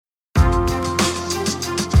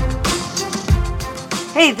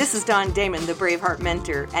Hey, this is Dawn Damon, the Braveheart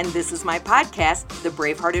Mentor, and this is my podcast, The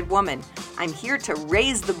Bravehearted Woman. I'm here to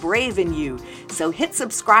raise the brave in you, so hit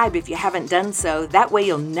subscribe if you haven't done so. That way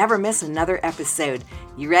you'll never miss another episode.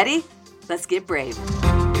 You ready? Let's get brave.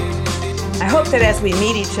 I hope that as we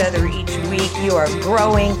meet each other each week, you are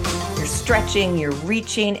growing, you're stretching, you're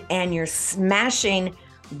reaching, and you're smashing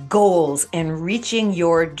goals and reaching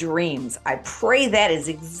your dreams. I pray that is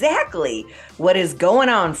exactly what is going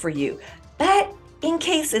on for you. But in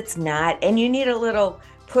case it's not, and you need a little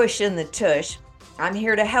push in the tush, I'm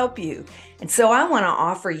here to help you. And so I want to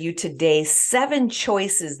offer you today 7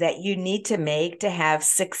 choices that you need to make to have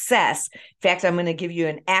success. In fact, I'm going to give you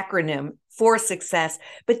an acronym for success,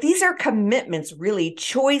 but these are commitments, really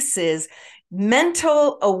choices,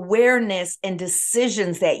 mental awareness, and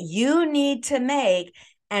decisions that you need to make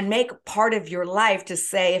and make part of your life to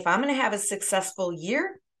say, if I'm going to have a successful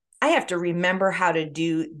year, I have to remember how to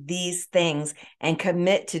do these things and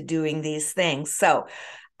commit to doing these things. So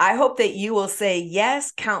I hope that you will say,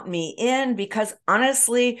 yes, count me in, because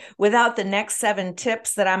honestly, without the next 7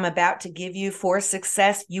 tips that I'm about to give you for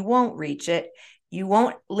success, you won't reach it. You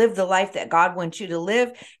won't live the life that God wants you to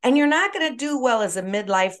live, and you're not going to do well as a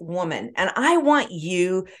midlife woman. And I want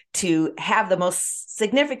you to have the most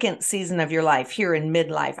significant season of your life here in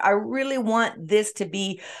midlife. I really want this to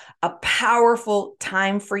be a powerful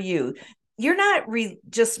time for you. You're not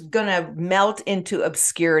just going to melt into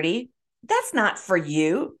obscurity. That's not for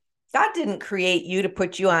you. God didn't create you to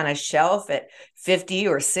put you on a shelf at 50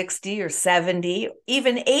 or 60 or 70,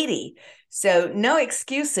 even 80. So no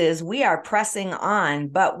excuses. We are pressing on,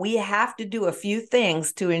 but we have to do a few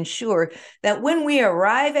things to ensure that when we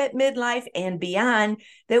arrive at midlife and beyond,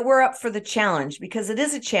 that we're up for the challenge, because it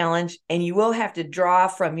is a challenge and you will have to draw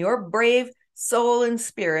from your brave soul and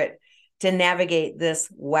spirit to navigate this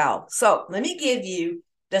well. So let me give you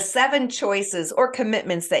the 7 choices or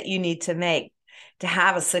commitments that you need to make to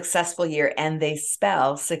have a successful year, and they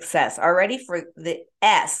spell success. Are ready for the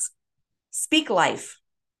S? Speak life.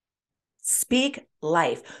 Speak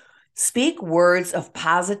life. Speak words of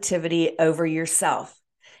positivity over yourself.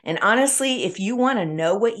 And honestly, if you want to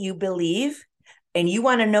know what you believe and you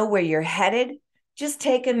want to know where you're headed, just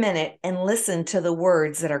take a minute and listen to the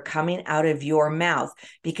words that are coming out of your mouth,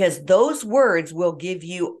 because those words will give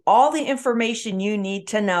you all the information you need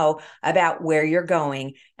to know about where you're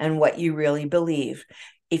going and what you really believe.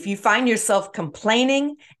 If you find yourself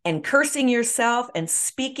complaining and cursing yourself and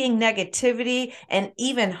speaking negativity and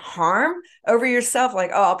even harm over yourself,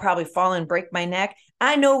 like, oh, I'll probably fall and break my neck.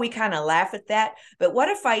 I know we kind of laugh at that, but what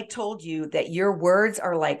if I told you that your words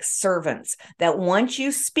are like servants, that once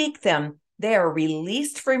you speak them, they are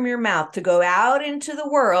released from your mouth to go out into the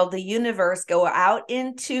world, the universe, go out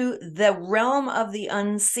into the realm of the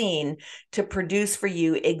unseen to produce for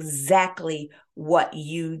you exactly what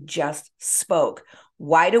you just spoke.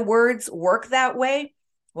 Why do words work that way?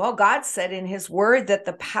 Well, God said in his word that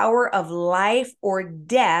the power of life or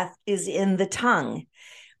death is in the tongue.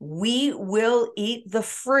 We will eat the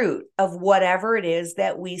fruit of whatever it is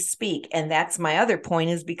that we speak. And that's my other point,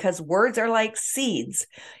 is because words are like seeds.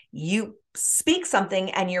 You speak something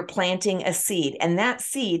and you're planting a seed, and that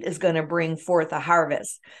seed is going to bring forth a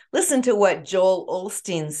harvest. Listen to what Joel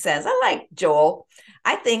Osteen says. I like Joel.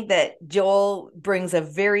 I think that Joel brings a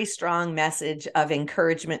very strong message of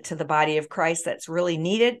encouragement to the body of Christ that's really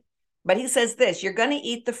needed. But he says this: you're going to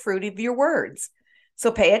eat the fruit of your words.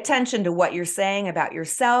 So pay attention to what you're saying about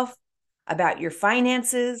yourself, about your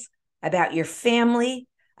finances, about your family,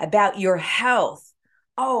 about your health.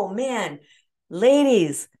 Oh man,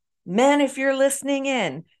 ladies, men, if you're listening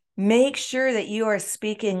in, make sure that you are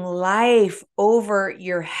speaking life over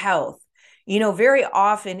your health. You know, very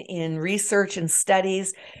often in research and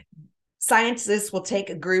studies, scientists will take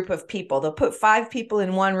a group of people. They'll put 5 people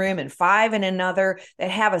in one room and 5 in another that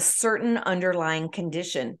have a certain underlying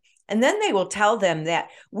condition. And then they will tell them that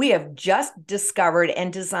we have just discovered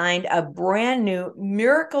and designed a brand new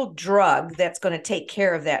miracle drug that's going to take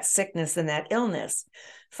care of that sickness and that illness.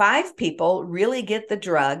 5 people really get the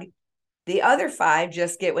drug. The other 5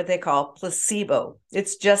 just get what they call placebo.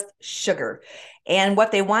 It's just sugar. And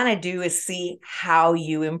what they want to do is see how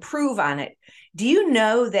you improve on it. Do you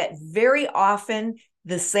know that very often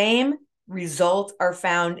the same results are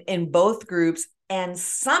found in both groups? And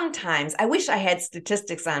sometimes, I wish I had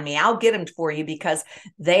statistics on me. I'll get them for you because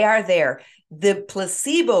they are there. The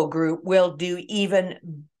placebo group will do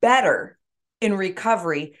even better in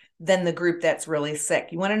recovery than the group that's really sick.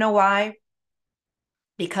 You want to know why?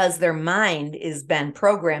 because their mind has been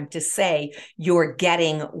programmed to say, you're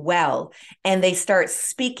getting well. And they start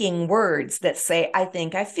speaking words that say, I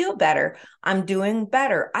think I feel better. I'm doing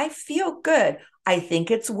better. I feel good. I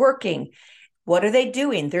think it's working. What are they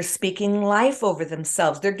doing? They're speaking life over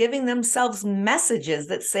themselves. They're giving themselves messages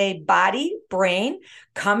that say, body, brain,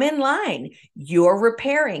 come in line. You're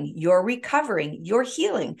repairing, you're recovering, you're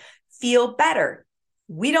healing. Feel better.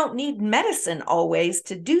 We don't need medicine always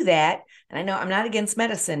to do that. And I know I'm not against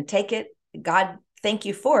medicine. Take it. God, thank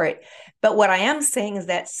you for it. But what I am saying is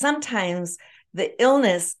that sometimes the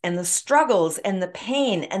illness and the struggles and the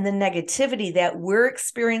pain and the negativity that we're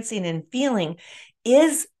experiencing and feeling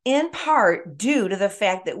is in part due to the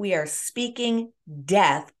fact that we are speaking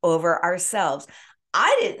death over ourselves.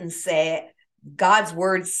 I didn't say it. God's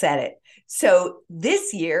word said it. So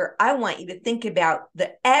this year, I want you to think about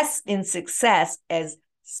the S in success as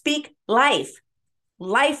speak life,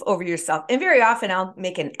 life over yourself. And very often I'll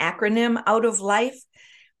make an acronym out of life.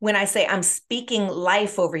 When I say I'm speaking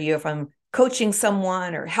life over you, if I'm coaching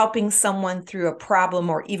someone or helping someone through a problem,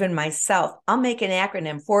 or even myself, I'll make an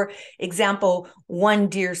acronym. For example, one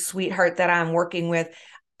dear sweetheart that I'm working with,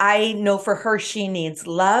 I know for her, she needs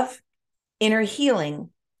love, inner healing,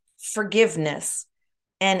 forgiveness,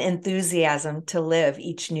 and enthusiasm to live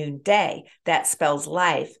each new day. That spells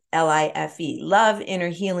life, Life, love, inner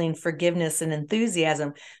healing, forgiveness, and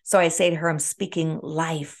enthusiasm. So I say to her, I'm speaking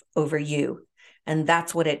life over you. And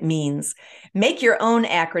that's what it means. Make your own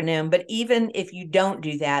acronym, but even if you don't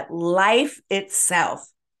do that, life itself,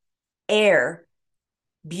 air,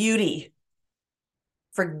 beauty,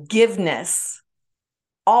 forgiveness,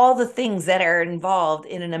 all the things that are involved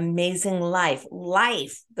in an amazing life.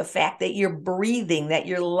 Life, the fact that you're breathing, that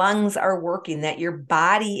your lungs are working, that your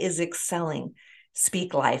body is excelling.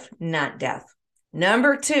 Speak life, not death.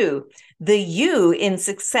 Number 2, the U in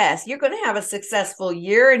success. You're going to have a successful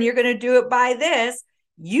year, and you're going to do it by this.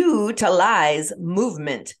 Utilize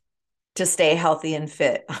movement to stay healthy and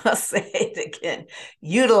fit. I'll say it again.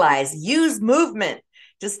 Use movement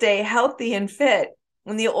to stay healthy and fit.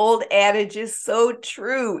 And the old adage is so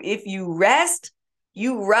true. If you rest,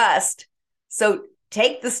 you rust. So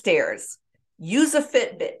take the stairs. Use a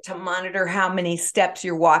Fitbit to monitor how many steps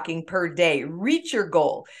you're walking per day. Reach your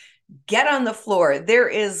goal. Get on the floor. There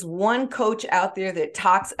is one coach out there that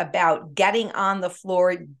talks about getting on the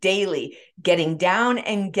floor daily, getting down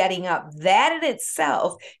and getting up. That in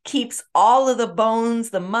itself keeps all of the bones,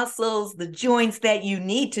 the muscles, the joints that you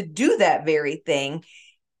need to do that very thing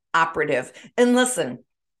operative. And listen,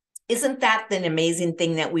 isn't that an amazing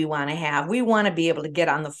thing that we want to have? We want to be able to get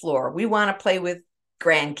on the floor. We want to play with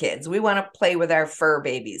grandkids. We want to play with our fur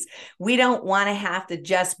babies. We don't want to have to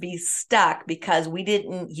just be stuck because we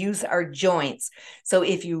didn't use our joints. So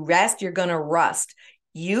if you rest, you're going to rust.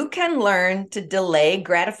 You can learn to delay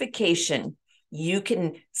gratification. You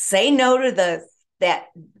can say no to that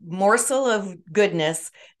morsel of goodness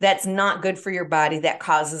that's not good for your body, that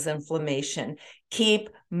causes inflammation. Keep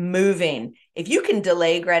moving. If you can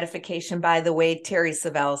delay gratification, by the way, Terry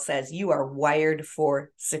Savelle says you are wired for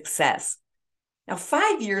success. Now,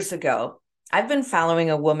 5 years ago, I've been following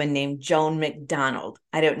a woman named Joan McDonald.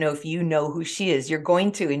 I don't know if you know who she is. You're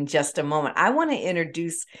going to in just a moment. I want to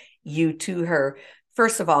introduce you to her,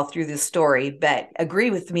 first of all, through this story, but agree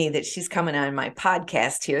with me that she's coming on my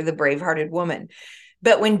podcast here, The Bravehearted Woman.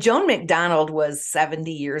 But when Joan McDonald was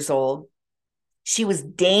 70 years old, she was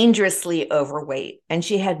dangerously overweight and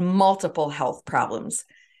she had multiple health problems.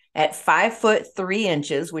 At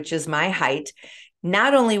 5'3", which is my height,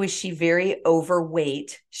 not only was she very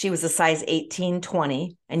overweight, she was a size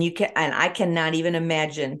 18-20, and I cannot even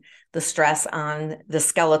imagine the stress on the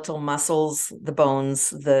skeletal muscles, the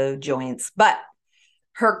bones, the joints. But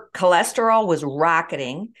her cholesterol was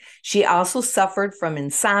rocketing. She also suffered from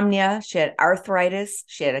insomnia. She had arthritis.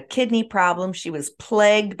 She had a kidney problem. She was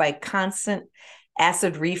plagued by constant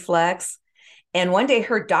acid reflux. And one day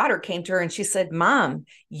her daughter came to her and she said, Mom,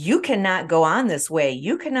 you cannot go on this way.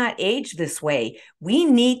 You cannot age this way. We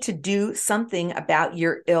need to do something about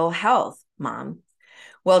your ill health, Mom.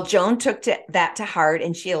 Well, Joan took that to heart,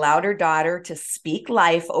 and she allowed her daughter to speak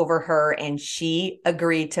life over her, and she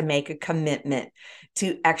agreed to make a commitment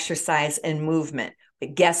to exercise and movement.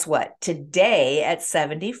 But guess what? Today at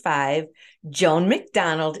 75, Joan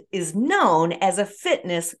McDonald is known as a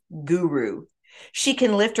fitness guru. She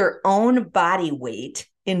can lift her own body weight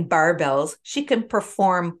in barbells. She can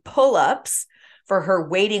perform pull-ups for her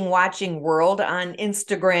waiting, watching world on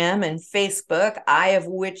Instagram and Facebook, I of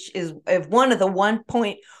which is one of the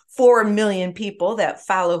 1.4 million people that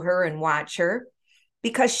follow her and watch her,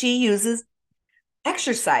 because she uses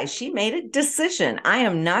Exercise. She made a decision. I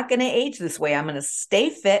am not going to age this way. I'm going to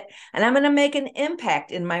stay fit and I'm going to make an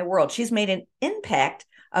impact in my world. She's made an impact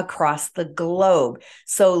across the globe.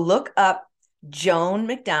 So look up Joan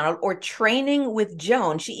McDonald or Training with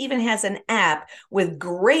Joan. She even has an app with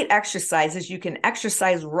great exercises. You can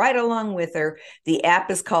exercise right along with her. The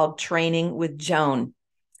app is called Training with Joan.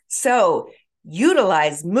 So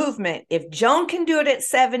utilize movement. If Joan can do it at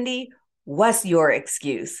 70, what's your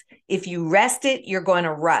excuse? If you rest it, you're going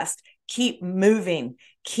to rust. Keep moving,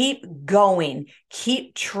 keep going,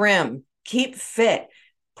 keep trim, keep fit.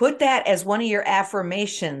 Put that as one of your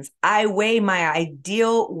affirmations. I weigh my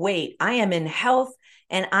ideal weight. I am in health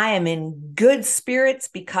and I am in good spirits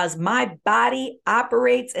because my body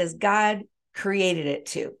operates as God created it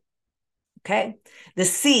to. Okay. The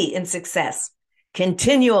C in success,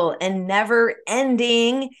 continual and never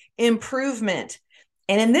ending improvement.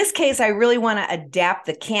 And in this case, I really want to adapt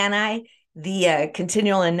the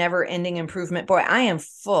continual and never ending improvement. Boy, I am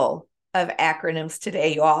full of acronyms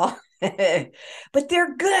today, y'all. But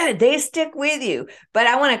they're good. They stick with you. But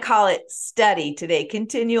I want to call it study today,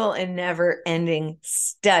 continual and never ending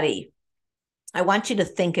study. I want you to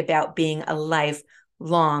think about being a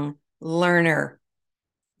lifelong learner.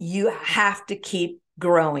 You have to keep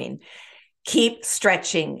growing. Keep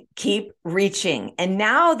stretching, keep reaching. And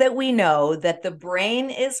now that we know that the brain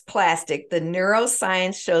is plastic, the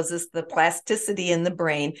neuroscience shows us the plasticity in the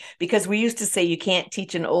brain, because we used to say you can't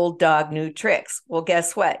teach an old dog new tricks. Well,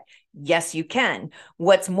 guess what? Yes, you can.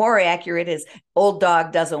 What's more accurate is old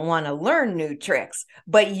dog doesn't want to learn new tricks,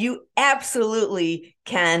 but you absolutely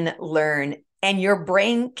can learn, and your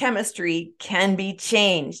brain chemistry can be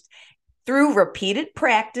changed through repeated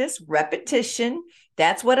practice, repetition.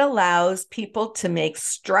 That's what allows people to make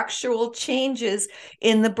structural changes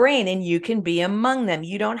in the brain, and you can be among them.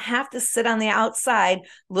 You don't have to sit on the outside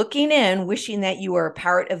looking in, wishing that you were a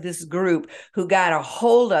part of this group who got a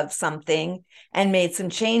hold of something and made some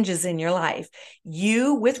changes in your life.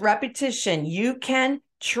 You, with repetition, you can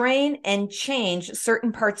train and change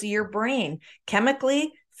certain parts of your brain,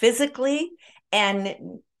 chemically, physically,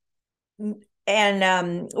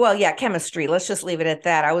 chemistry. Let's just leave it at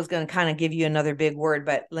that. I was going to kind of give you another big word,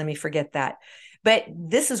 but let me forget that. But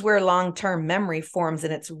this is where long-term memory forms,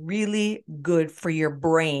 and it's really good for your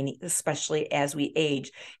brain, especially as we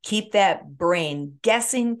age. Keep that brain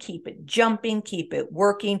guessing, keep it jumping, keep it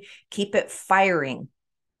working, keep it firing,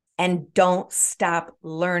 and don't stop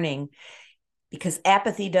learning, because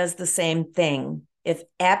apathy does the same thing. If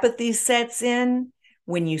apathy sets in,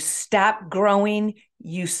 when you stop growing,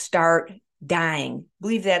 you start dying. I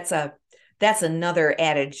believe that's another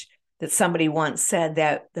adage that somebody once said,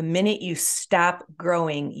 that the minute you stop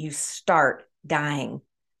growing, you start dying.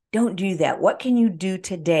 Don't do that. What can you do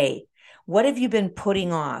today? What have you been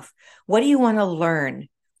putting off? What do you want to learn?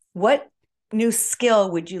 What new skill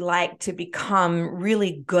would you like to become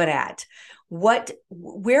really good at?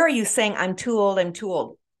 Where are you saying, I'm too old, I'm too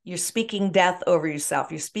old? You're speaking death over yourself.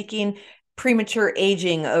 You're speaking premature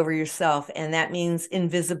aging over yourself, and that means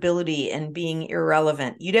invisibility and being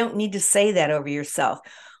irrelevant. You don't need to say that over yourself.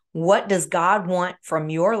 What does God want from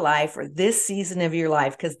your life or this season of your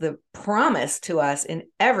life? Because the promise to us in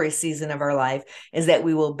every season of our life is that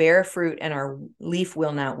we will bear fruit and our leaf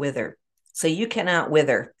will not wither. So you cannot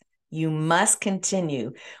wither. You must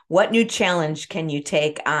continue. What new challenge can you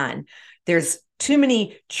take on? There's too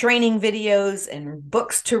many training videos and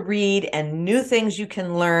books to read and new things you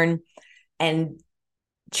can learn, and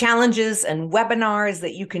challenges and webinars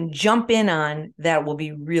that you can jump in on that will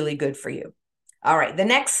be really good for you. All right, the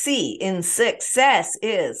next C in success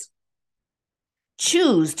is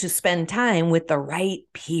choose to spend time with the right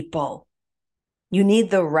people. You need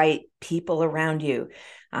the right people around you.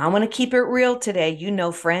 I want to keep it real today. You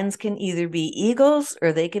know, friends can either be eagles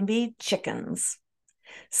or they can be chickens.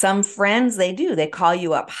 Some friends, they call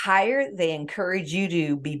you up higher. They encourage you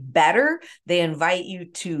to be better. They invite you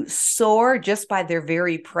to soar just by their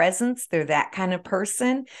very presence. They're that kind of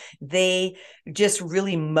person. They just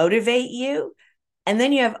really motivate you. And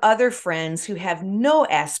then you have other friends who have no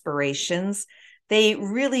aspirations. They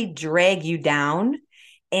really drag you down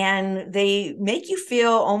and they make you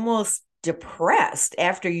feel almost depressed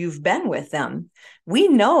after you've been with them. We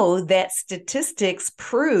know that statistics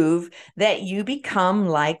prove that you become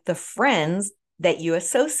like the friends that you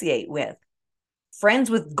associate with.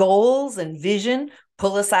 Friends with goals and vision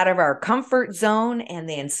pull us out of our comfort zone and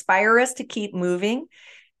they inspire us to keep moving.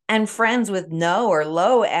 And friends with no or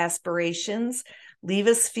low aspirations leave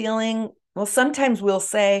us feeling, well, sometimes we'll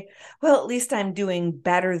say, well, at least I'm doing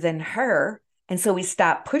better than her. And so we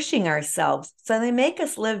stop pushing ourselves. So they make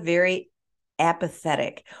us live very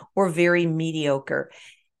apathetic or very mediocre.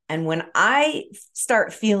 And when I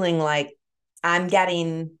start feeling like I'm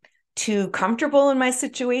getting too comfortable in my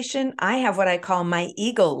situation, I have what I call my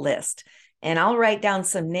eagle list. And I'll write down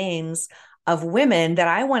some names of women that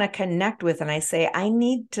I want to connect with. And I say, I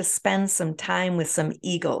need to spend some time with some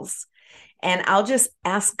eagles. And I'll just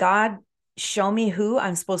ask God, show me who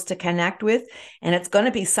I'm supposed to connect with. And it's going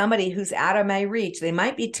to be somebody who's out of my reach. They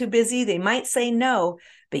might be too busy. They might say no.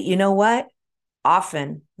 But you know what?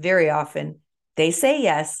 Often, very often, they say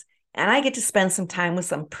yes. And I get to spend some time with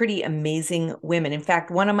some pretty amazing women. In fact,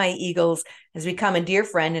 one of my eagles has become a dear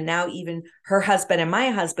friend. And now even her husband and my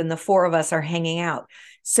husband, the four of us are hanging out.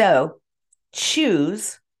 So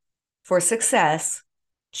choose for success.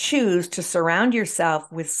 Choose to surround yourself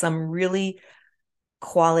with some really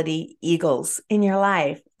quality eagles in your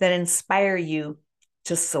life that inspire you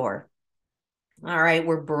to soar. All right,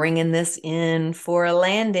 we're bringing this in for a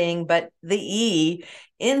landing, but the E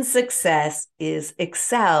in success is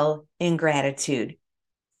excel in gratitude.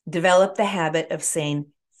 Develop the habit of saying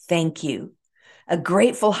thank you. A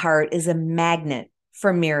grateful heart is a magnet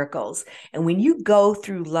for miracles. And when you go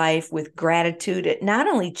through life with gratitude, it not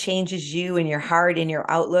only changes you and your heart and your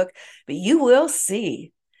outlook, but you will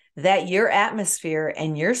see that your atmosphere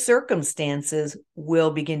and your circumstances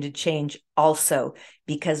will begin to change also,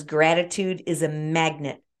 because gratitude is a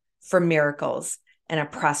magnet for miracles and a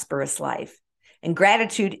prosperous life. And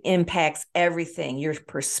gratitude impacts everything, your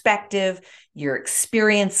perspective, your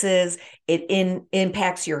experiences. It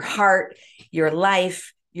impacts your heart, your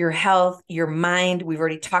life, your health, your mind. We've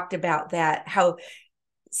already talked about that, how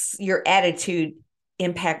your attitude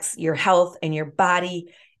impacts your health and your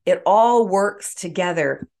body. It all works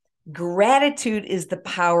together. Gratitude is the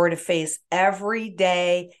power to face every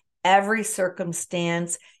day, every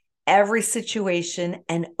circumstance, every situation,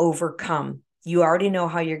 and overcome. You already know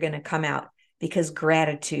how you're going to come out, because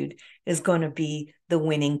gratitude is going to be the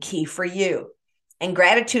winning key for you. And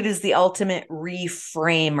gratitude is the ultimate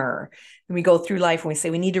reframer. When we go through life and we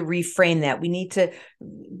say we need to reframe that, we need to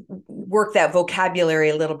work that vocabulary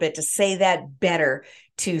a little bit to say that better,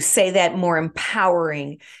 to say that more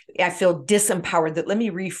empowering. I feel disempowered. That let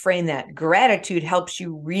me reframe that. Gratitude helps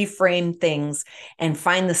you reframe things and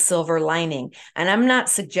find the silver lining. And I'm not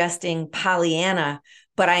suggesting Pollyanna,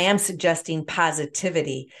 but I am suggesting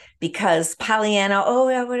positivity, because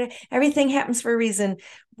Pollyanna, everything happens for a reason.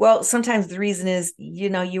 Well, sometimes the reason is,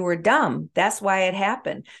 you were dumb. That's why it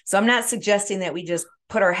happened. So I'm not suggesting that we just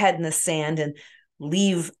put our head in the sand and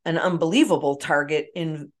leave an unbelievable target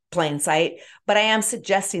in plain sight, but I am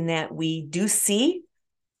suggesting that we do see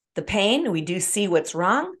the pain. We do see what's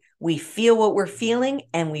wrong. We feel what we're feeling,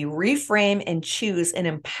 and we reframe and choose an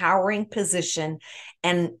empowering position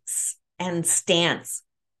and stance.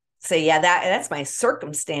 Say, yeah, that's my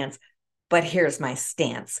circumstance, but here's my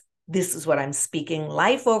stance. This is what I'm speaking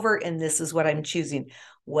life over, and this is what I'm choosing.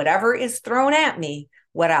 Whatever is thrown at me,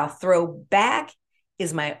 what I'll throw back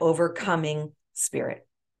is my overcoming spirit.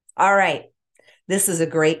 All right. This is a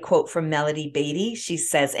great quote from Melody Beattie. She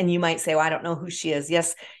says, and you might say, well, I don't know who she is.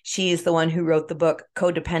 Yes, she is the one who wrote the book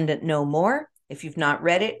Codependent No More. If you've not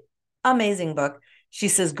read it, amazing book. She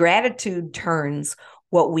says, gratitude turns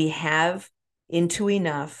what we have into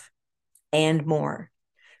enough and more.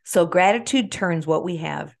 So gratitude turns what we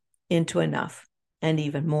have into enough and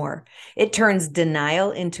even more. It turns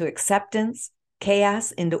denial into acceptance,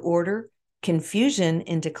 chaos into order, confusion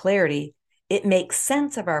into clarity. It makes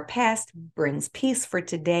sense of our past, brings peace for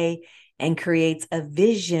today, and creates a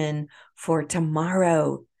vision for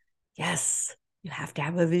tomorrow. Yes, you have to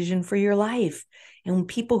have a vision for your life. And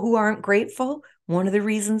people who aren't grateful, one of the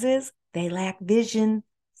reasons is they lack vision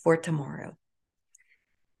for tomorrow.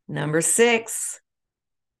 Number 6,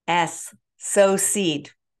 S, sow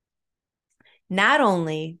seed. Not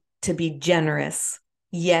only to be generous,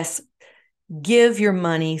 yes, give your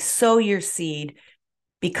money, sow your seed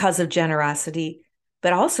because of generosity,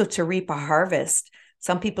 but also to reap a harvest.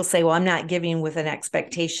 Some people say, well, I'm not giving with an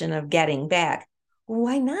expectation of getting back. Well,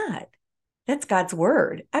 why not? That's God's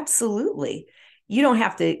word. Absolutely. You don't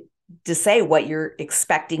have to say what you're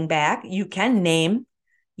expecting back. You can name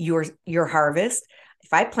your harvest.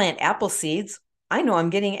 If I plant apple seeds, I know I'm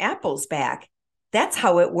getting apples back. That's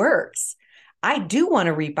how it works. I do want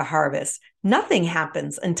to reap a harvest. Nothing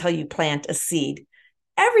happens until you plant a seed.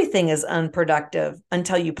 Everything is unproductive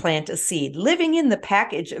until you plant a seed. Living in the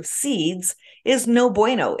package of seeds is no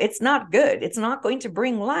bueno. It's not good. It's not going to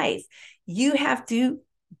bring life. You have to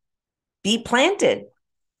be planted.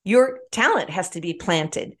 Your talent has to be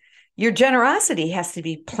planted. Your generosity has to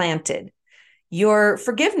be planted. Your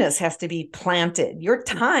forgiveness has to be planted. Your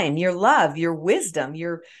time, your love, your wisdom,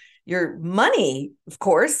 your your money, of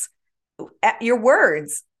course, your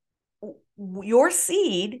words. Your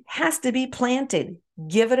seed has to be planted.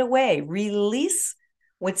 Give it away. Release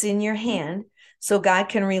what's in your hand so God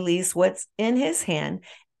can release what's in his hand,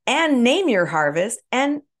 and name your harvest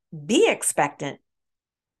and be expectant.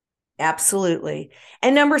 Absolutely.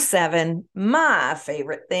 And number 7, my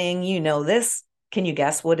favorite thing, you know this. Can you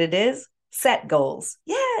guess what it is? Set goals.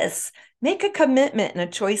 Yes. Make a commitment and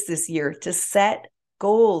a choice this year to set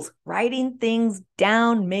goals. Writing things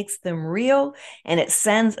down makes them real, and it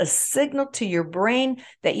sends a signal to your brain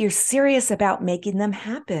that you're serious about making them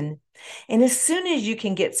happen. And as soon as you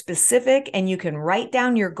can get specific and you can write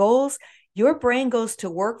down your goals, your brain goes to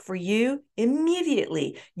work for you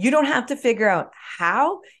immediately. You don't have to figure out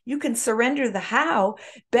how. You can surrender the how,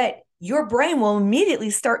 but your brain will immediately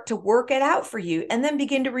start to work it out for you and then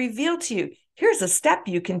begin to reveal to you, here's a step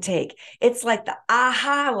you can take. It's like the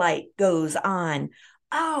aha light goes on.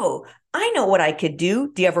 Oh, I know what I could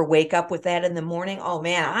do. Do you ever wake up with that in the morning? Oh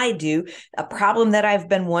man, I do. A problem that I've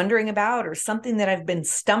been wondering about or something that I've been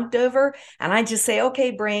stumped over. And I just say,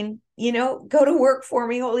 okay, brain, go to work for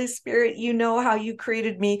me. Holy Spirit, you know how you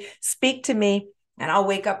created me. Speak to me. And I'll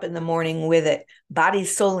wake up in the morning with it. Body,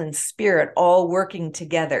 soul, and spirit all working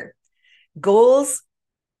together. Goals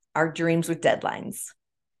are dreams with deadlines.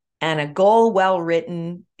 And a goal well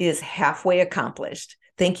written is halfway accomplished.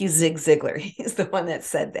 Thank you, Zig Ziglar. He's the one that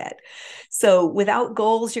said that. So without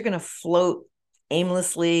goals, you're going to float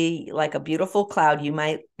aimlessly like a beautiful cloud. You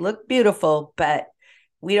might look beautiful, but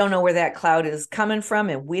we don't know where that cloud is coming from,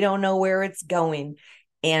 and we don't know where it's going.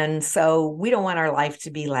 And so we don't want our life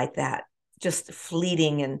to be like that, just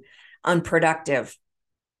fleeting and unproductive.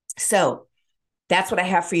 So that's what I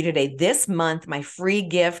have for you today. This month, my free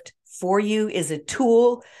gift for you is a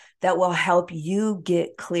tool that will help you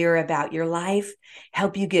get clear about your life,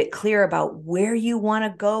 help you get clear about where you want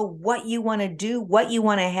to go, what you want to do, what you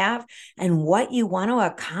want to have, and what you want to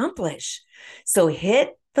accomplish. So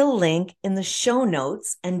hit the link in the show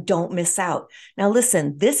notes and don't miss out. Now,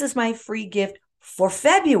 listen, this is my free gift for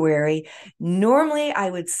February. Normally,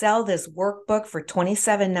 I would sell this workbook for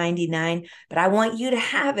 $27.99, but I want you to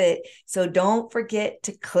have it. So don't forget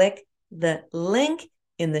to click the link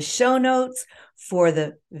in the show notes for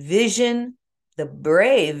the Vision, the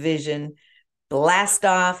Brave Vision Blast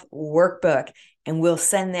Off workbook, and we'll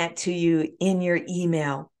send that to you in your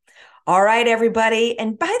email. All right, everybody.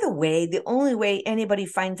 And by the way, the only way anybody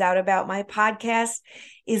finds out about my podcast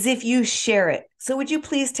is if you share it. So would you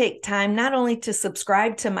please take time not only to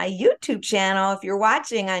subscribe to my YouTube channel if you're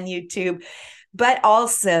watching on YouTube, but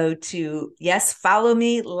also to, yes, follow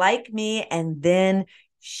me, like me, and then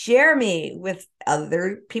share me with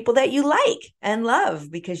other people that you like and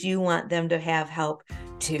love because you want them to have help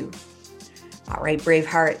too. All right, brave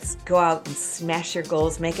hearts, go out and smash your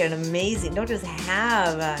goals. Make it amazing. Don't just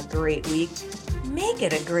have a great week. Make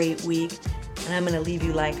it a great week. And I'm going to leave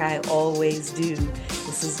you like I always do.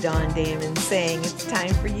 This is Dawn Damon saying it's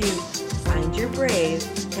time for you to find your brave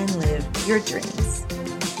and live your dreams.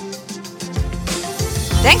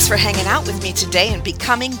 Thanks for hanging out with me today and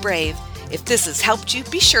becoming brave. If this has helped you,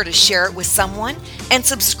 be sure to share it with someone and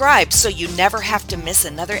subscribe so you never have to miss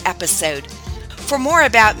another episode. For more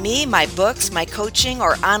about me, my books, my coaching,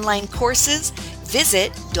 or online courses,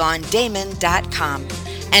 visit DawnDamon.com.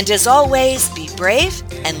 And as always, be brave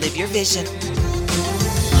and live your vision.